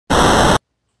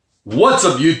What's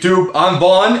up YouTube, I'm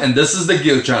Vaughn and this is the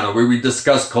Gear channel where we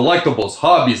discuss collectibles,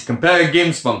 hobbies, competitive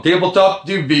games from tabletop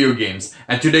to video games.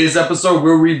 And today's episode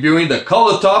we're reviewing the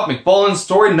Color-Top McFarlane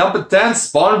story number 10,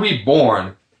 Spawn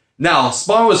Reborn. Now,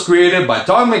 Spawn was created by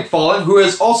Todd McFarlane, who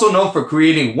is also known for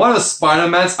creating one of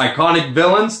Spider-Man's iconic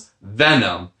villains,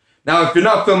 Venom. Now, if you're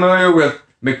not familiar with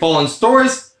McFarlane's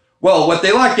stories, well, what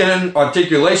they lack in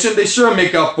articulation, they sure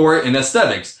make up for it in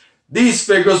aesthetics. These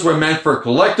figures were meant for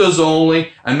collectors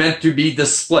only and meant to be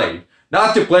displayed,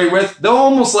 not to play with. They're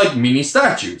almost like mini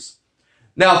statues.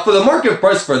 Now, for the market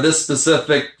price for this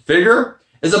specific figure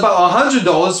is about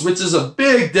 $100, which is a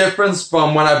big difference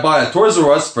from when I bought at Toys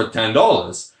R Us for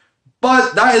 $10.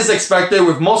 But that is expected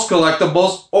with most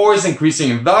collectibles always increasing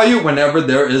in value whenever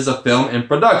there is a film in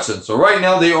production. So right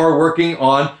now they are working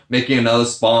on making another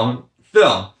Spawn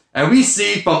film. And we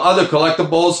see from other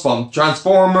collectibles, from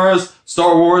Transformers,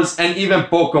 Star Wars, and even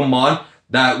Pokemon,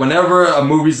 that whenever a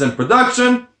movie's in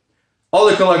production, all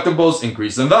the collectibles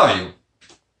increase in value.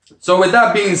 So with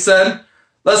that being said,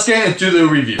 let's get into the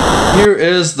review. Here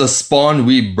is the Spawn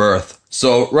Rebirth.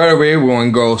 So right away, we're going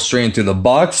to go straight into the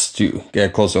box to get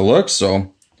a closer look.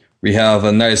 So we have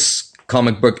a nice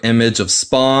comic book image of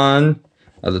Spawn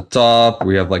at the top.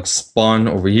 We have like Spawn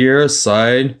over here,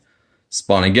 side.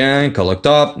 Spawn again, color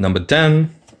top, number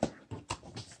 10.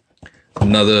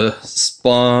 Another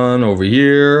Spawn over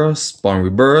here, Spawn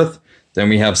Rebirth. Then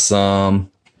we have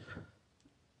some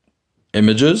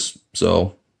images,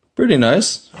 so pretty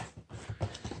nice.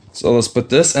 So let's put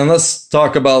this, and let's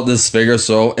talk about this figure.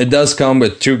 So it does come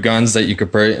with two guns that you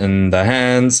could put in the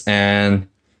hands and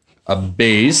a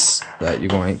base that you're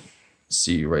going to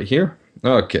see right here.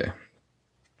 Okay.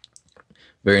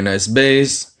 Very nice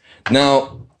base.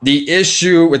 Now, the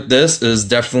issue with this is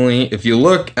definitely, if you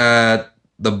look at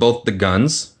both the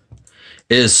guns,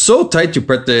 it is so tight to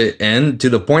put it in to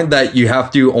the point that you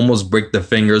have to almost break the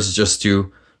fingers just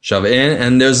to shove it in.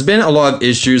 And there's been a lot of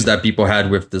issues that people had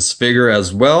with this figure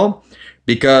as well.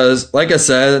 Because, like I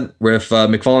said, with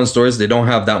McFarlane stories, they don't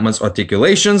have that much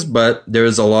articulations, but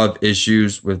there's a lot of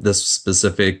issues with this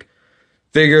specific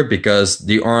figure because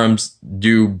the arms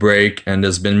do break, and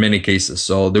there's been many cases.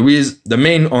 So the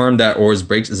main arm that always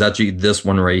breaks is actually this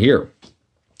one right here.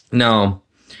 Now,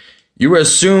 you would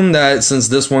assume that since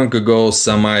this one could go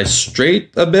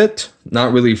semi-straight a bit,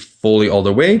 not really fully all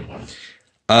the way,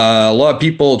 a lot of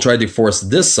people try to force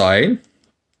this side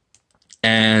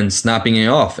and snapping it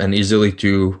off and easily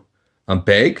to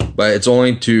unpeg, but it's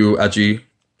only to actually,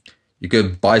 you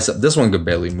could bicep, this one could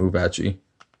barely move actually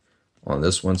on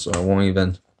this one, so I won't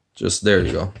even, just there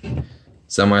you go,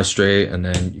 semi-straight, and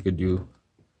then you could do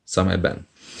semi-bend.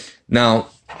 Now,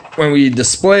 when we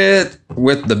display it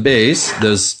with the base,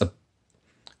 there's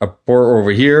a port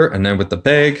over here, and then with the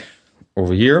peg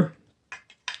over here,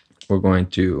 we're going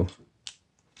to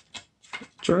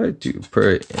try to put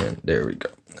it in. There we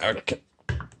go. Okay.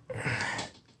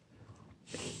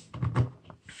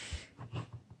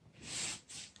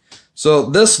 So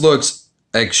this looks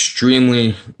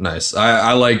extremely nice.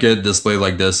 I like it displayed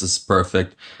like this. It's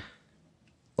perfect.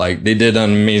 Like, they did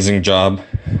an amazing job.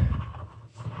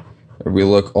 If we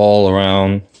look all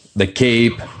around, the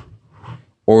cape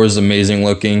always amazing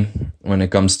looking. When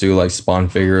it comes to like Spawn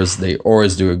figures, they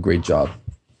always do a great job.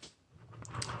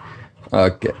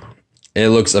 Okay, it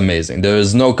looks amazing. There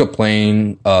is no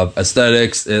complaint of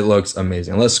aesthetics. It looks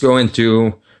amazing. Let's go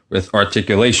into with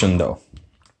articulation though.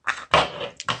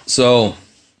 So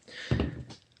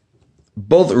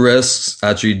both wrists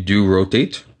actually do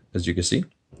rotate, as you can see.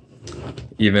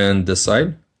 Even this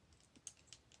side.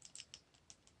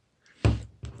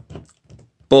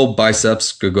 Both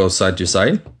biceps could go side to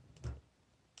side.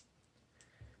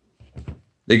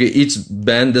 They could each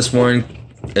bend. This one,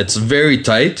 it's very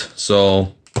tight,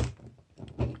 so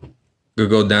could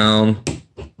go down,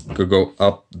 could go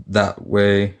up that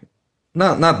way.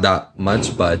 Not that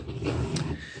much, but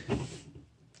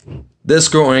this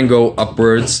can go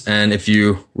upwards, and if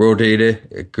you rotate it,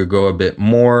 it could go a bit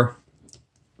more.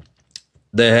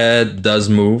 The head does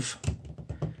move.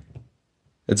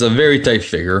 It's a very tight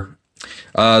figure.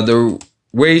 The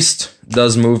waist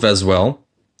does move as well,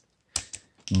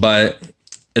 but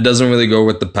it doesn't really go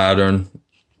with the pattern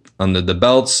under the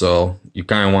belt, so you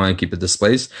kind of want to keep it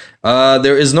displaced.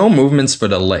 There is no movements for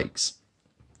the legs,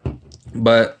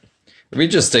 but if we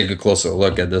just take a closer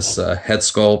look at this head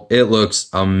sculpt, it looks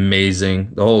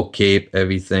amazing. The whole cape,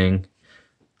 everything.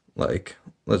 Like,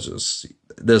 let's just see.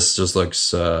 This just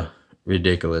looks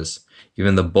ridiculous.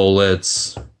 Even the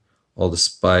bullets, all the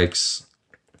spikes.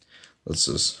 Let's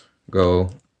just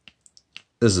go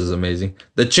This is amazing.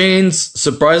 The chains,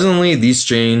 surprisingly, these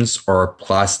chains are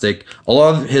plastic. A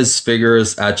lot of his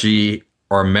figures actually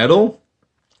are metal.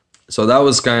 So that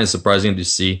was kind of surprising to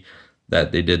see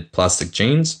that they did plastic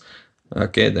chains.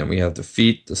 Okay, then we have the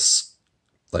feet, this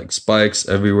like spikes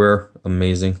everywhere.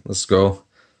 Amazing. Let's go.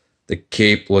 The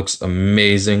cape looks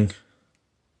amazing.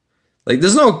 Like,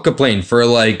 there's no complaint for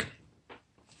like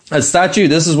a statue.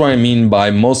 This is what I mean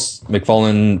by most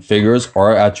McFarlane figures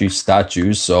are actually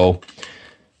statues. So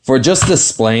for just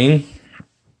displaying,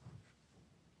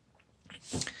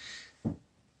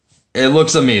 it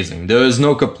looks amazing. There is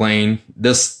no complaint.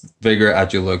 This figure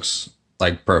actually looks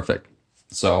like perfect.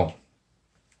 So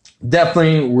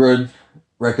definitely would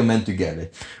recommend to get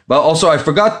it. But also, I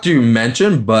forgot to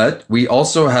mention, but we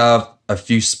also have a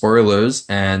few spoilers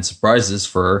and surprises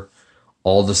for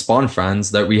all the Spawn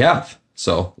fans that we have.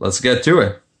 So let's get to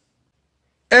it.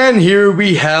 And here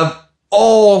we have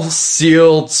all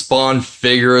sealed Spawn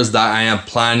figures that I am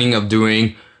planning of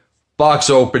doing box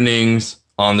openings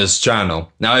on this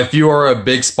channel. Now, if you are a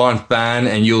big Spawn fan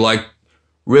and you like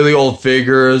really old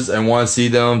figures and want to see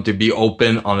them to be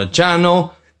open on the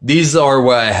channel, these are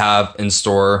what I have in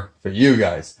store for you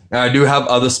guys. Now, I do have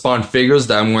other Spawn figures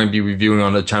that I'm going to be reviewing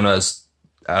on the channel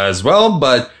as well,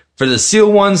 but for the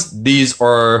sealed ones, these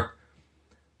are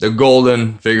the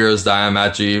golden figures that I'm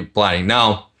actually planning.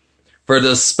 Now, for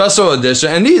the special edition,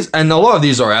 and a lot of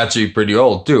these are actually pretty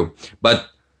old too, but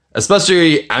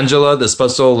especially Angela, the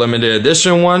special limited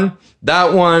edition one,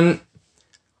 that one,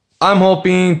 I'm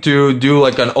hoping to do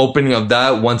like an opening of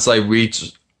that once I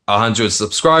reach 100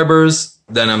 subscribers.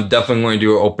 Then I'm definitely going to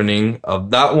do an opening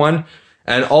of that one,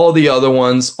 and all the other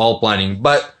ones, all planning.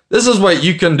 But this is what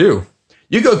you can do.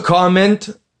 You could comment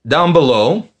down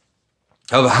below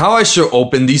of how I should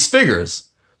open these figures.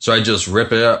 Should I just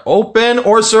rip it open,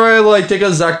 or should I like take a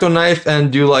X-Acto knife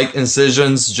and do like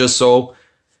incisions just so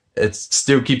it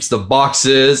still keeps the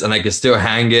boxes and I can still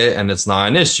hang it and it's not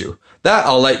an issue? That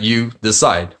I'll let you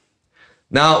decide.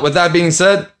 Now, with that being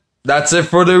said, that's it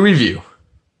for the review.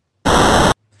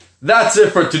 That's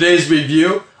it for today's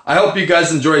review. I hope you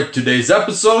guys enjoyed today's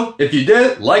episode. If you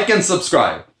did, like and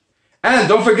subscribe. And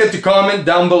don't forget to comment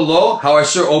down below how I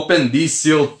should open these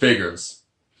sealed figures.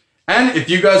 And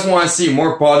if you guys want to see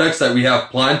more products that we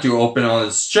have planned to open on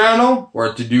this channel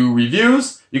or to do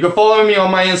reviews, you can follow me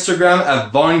on my Instagram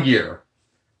at VaughnGear.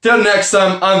 Till next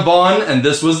time, I'm Vaughn and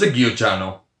this was the Gear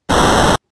Channel.